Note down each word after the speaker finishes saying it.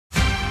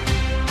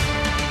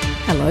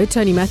Hello,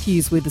 Tony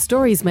Matthews with the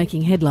stories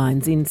making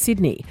headlines in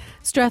Sydney.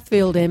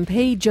 Strathfield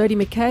MP Jodie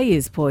McKay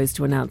is poised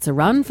to announce a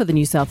run for the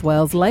New South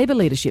Wales Labor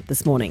leadership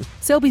this morning.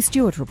 Selby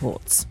Stewart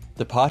reports.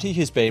 The party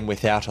has been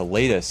without a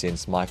leader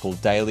since Michael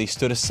Daly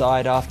stood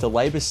aside after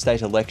Labor's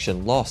state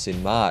election loss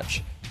in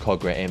March.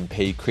 Cogra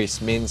MP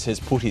Chris Minns has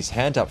put his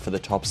hand up for the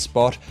top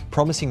spot,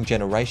 promising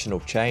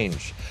generational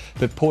change.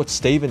 But Port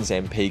Stephens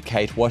MP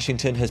Kate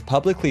Washington has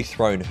publicly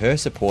thrown her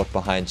support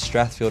behind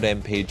Strathfield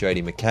MP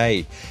Jodie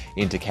McKay,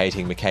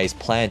 indicating McKay's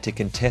plan to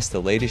contest the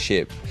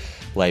leadership.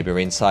 Labor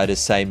insiders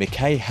say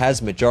McKay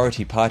has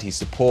majority party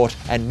support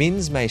and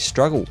Minns may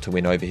struggle to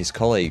win over his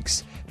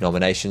colleagues.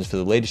 Nominations for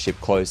the leadership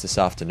close this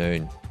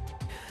afternoon.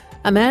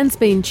 A man's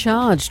been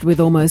charged with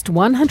almost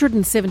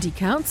 170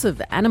 counts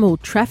of animal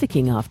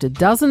trafficking after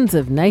dozens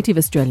of native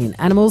Australian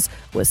animals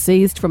were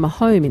seized from a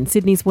home in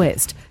Sydney's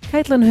west.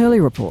 Caitlin Hurley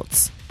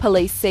reports.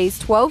 Police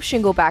seized 12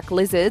 shingleback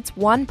lizards,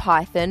 1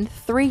 python,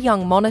 3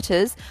 young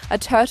monitors, a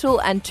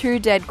turtle and 2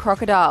 dead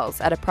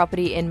crocodiles at a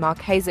property in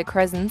Marquesa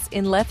Crescents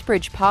in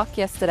Lethbridge Park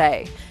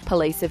yesterday.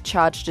 Police have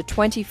charged a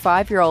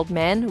 25-year-old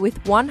man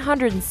with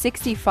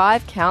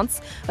 165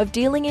 counts of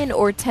dealing in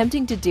or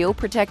attempting to deal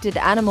protected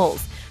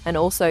animals, and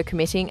also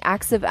committing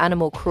acts of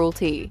animal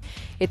cruelty.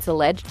 It's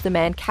alleged the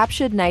man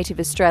captured native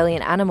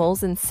Australian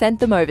animals and sent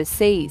them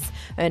overseas,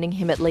 earning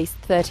him at least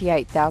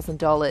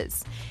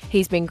 $38,000.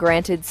 He's been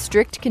granted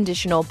strict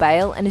conditional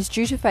bail and is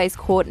due to face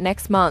court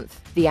next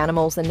month. The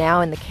animals are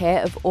now in the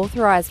care of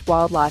authorised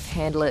wildlife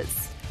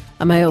handlers.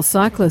 A male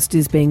cyclist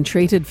is being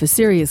treated for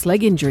serious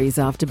leg injuries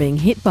after being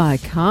hit by a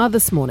car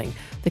this morning.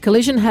 The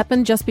collision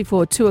happened just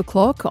before 2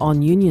 o'clock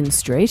on Union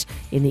Street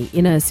in the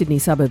inner Sydney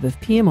suburb of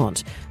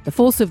Pyrmont. The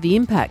force of the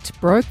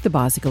impact broke the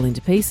bicycle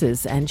into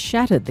pieces and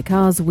shattered the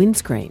car's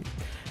windscreen.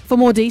 For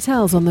more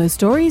details on those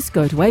stories,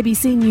 go to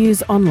ABC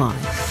News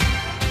Online.